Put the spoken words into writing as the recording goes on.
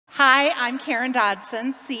Hi, I'm Karen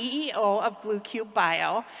Dodson, CEO of Blue Cube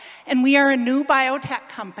Bio, and we are a new biotech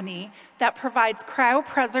company that provides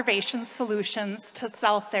cryopreservation solutions to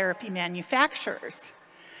cell therapy manufacturers.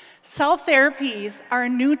 Cell therapies are a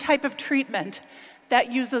new type of treatment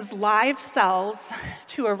that uses live cells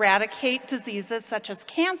to eradicate diseases such as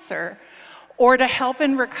cancer or to help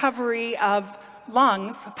in recovery of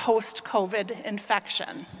lungs post-COVID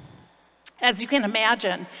infection. As you can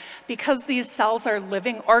imagine, because these cells are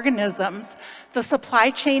living organisms, the supply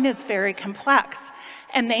chain is very complex,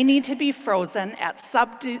 and they need to be frozen at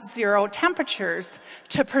sub-zero temperatures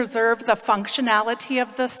to preserve the functionality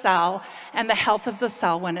of the cell and the health of the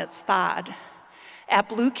cell when it's thawed. At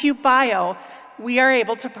Blue Cube Bio, we are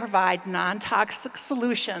able to provide non-toxic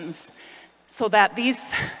solutions so that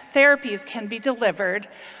these therapies can be delivered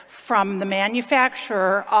from the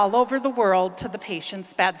manufacturer all over the world to the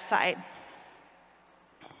patient's bedside.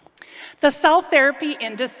 The cell therapy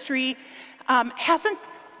industry hasn't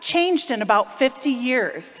changed in about 50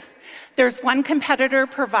 years. There's one competitor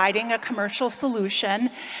providing a commercial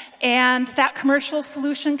solution, and that commercial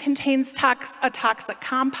solution contains a toxic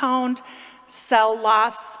compound, cell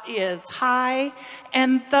loss is high,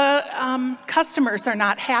 and the customers are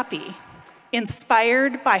not happy.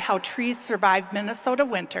 Inspired by how trees survive Minnesota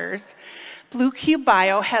winters, Blue Cube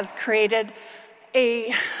Bio has created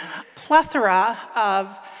a plethora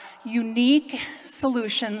of unique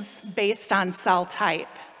solutions based on cell type,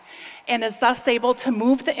 and is thus able to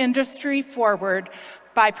move the industry forward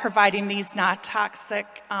by providing these not toxic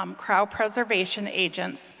cryopreservation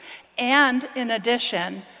agents, and in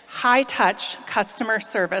addition, high-touch customer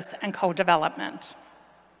service and co-development.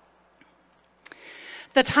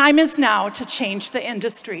 The time is now to change the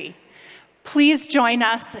industry. Please join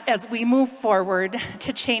us as we move forward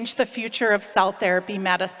to change the future of cell therapy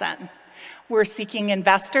medicine. We're seeking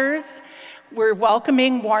investors. We're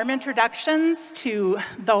welcoming warm introductions to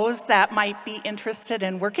those that might be interested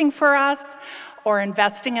in working for us or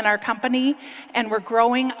investing in our company, and we're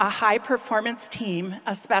growing a high-performance team,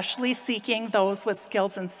 especially seeking those with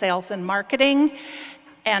skills in sales and marketing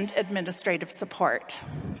and administrative support.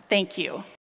 Thank you.